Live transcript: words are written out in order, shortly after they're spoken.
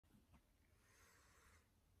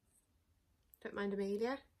Don't mind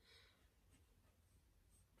Amelia.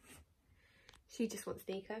 She just wants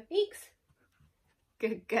Nico. Eeks.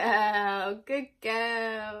 Good girl. Good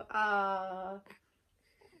girl. Ah.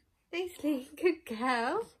 Nicely. Good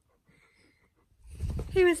girl.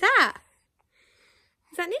 Who was that?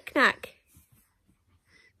 Is that Knick Knack?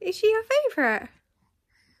 Is she your favourite?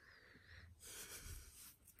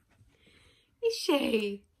 Is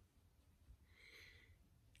she?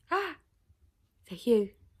 Ah. Is that you?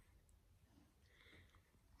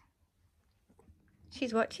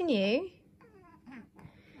 She's watching you.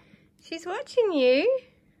 She's watching you.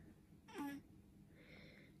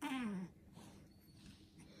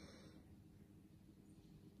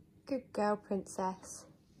 Good girl, princess.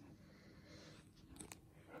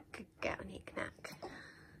 Good girl, Knick Knack.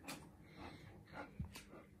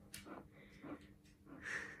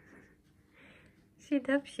 She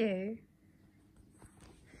loves you.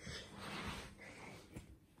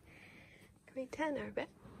 Can we turn her a bit?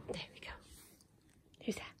 There we go.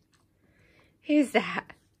 Who's that? Who's that?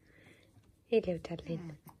 Hello,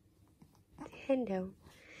 darling. Say hello.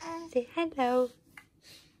 Say hello.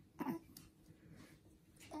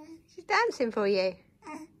 She's dancing for you.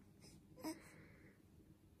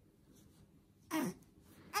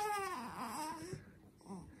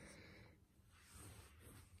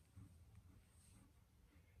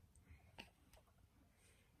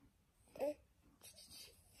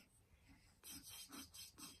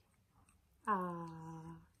 Ah.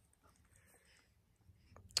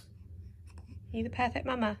 Are you the perfect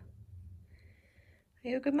mama? Are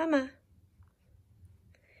you a good mama?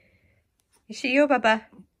 Is she your bubba?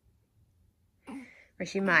 Or is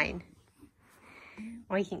she mine?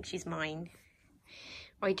 I think she's mine.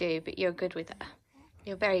 I do, but you're good with her.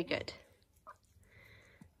 You're very good.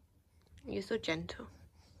 You're so gentle.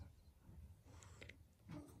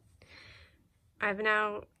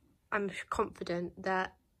 I'm confident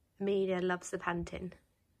that Amelia loves the panting.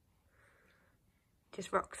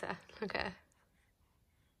 Just rocks her. Look at her.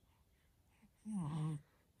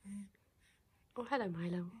 Oh, hello,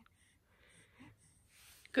 Milo.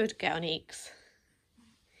 Good girl, Neeks.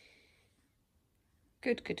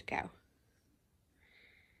 Good girl.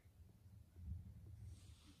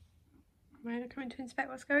 Milo coming to inspect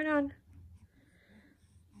what's going on.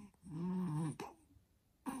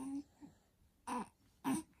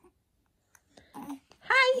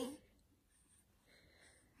 Hi.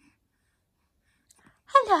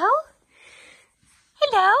 Hello.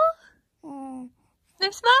 Hello. No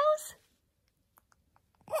smiles?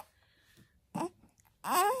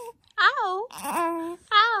 Ow.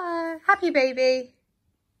 Ow. Happy baby.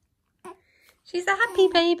 She's a happy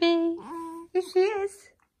baby. Yes, she is.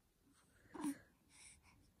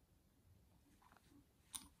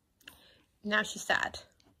 Now she's sad.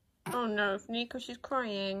 Oh no, Nico, she's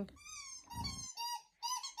crying.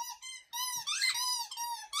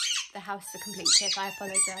 The house is a complete tip, I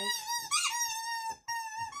apologise.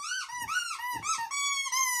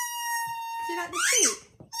 Do you like the seat?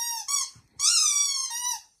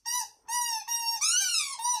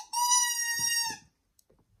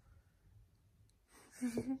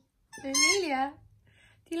 Amelia,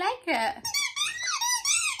 do you like it?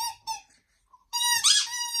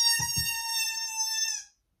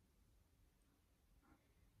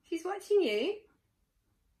 She's watching you.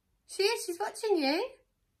 She is, she's watching you.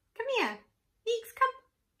 Come here. Eeks, come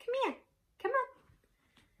here. Come on.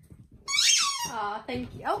 Oh,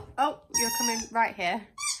 thank you. Oh, you're coming right here.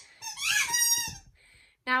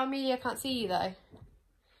 Now Amelia can't see you though.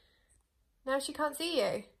 Now she can't see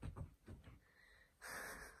you.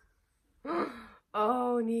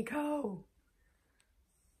 Oh, Nico.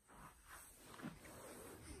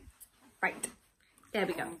 Right. There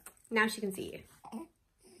we go. Now she can see you.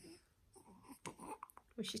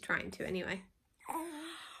 Well, she's trying to anyway.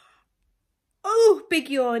 Oh, big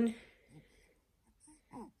yawn.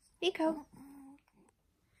 Nico.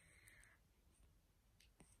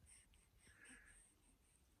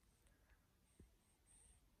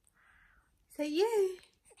 Is that you?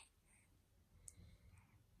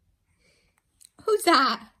 Who's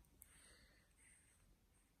that?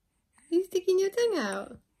 Are you sticking your tongue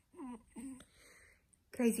out?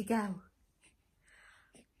 Crazy girl.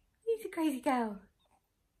 Who's a crazy girl?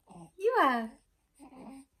 You are.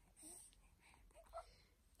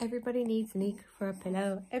 Everybody needs Nico for a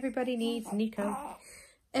pillow. Everybody needs Nico.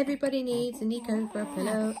 Everybody needs a Nico for a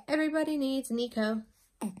pillow. Everybody needs a Nico.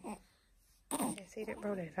 Okay, so you don't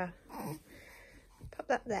roll over. Pop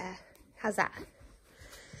that there. How's that?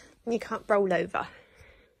 You can't roll over.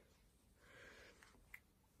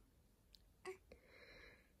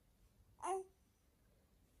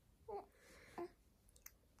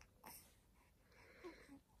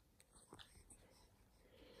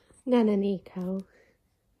 Nana Nico.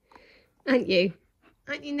 Aren't you?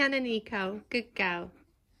 Aren't you Nana Nico? Good girl.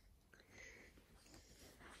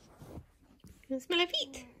 You want to smell her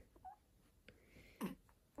feet?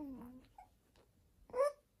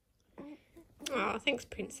 Oh, thanks,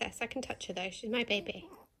 Princess. I can touch her though. She's my baby.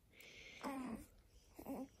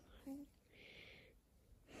 Oh,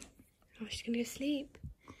 she's gonna go sleep.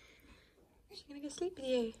 She's gonna go sleep with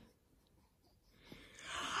you.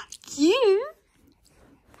 You?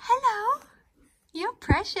 Hello. You're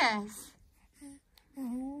precious.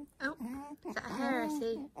 Oh, is that a hair I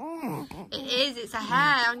see? It is. It's a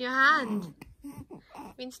hair on your hand.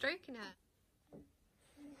 You've been stroking her.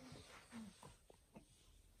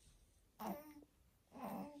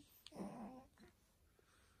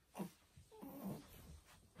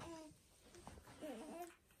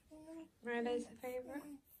 Milo's her favourite.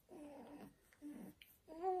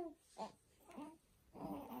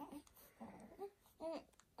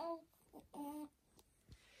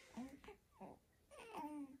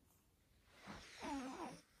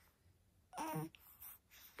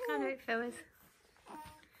 I know Phyllis.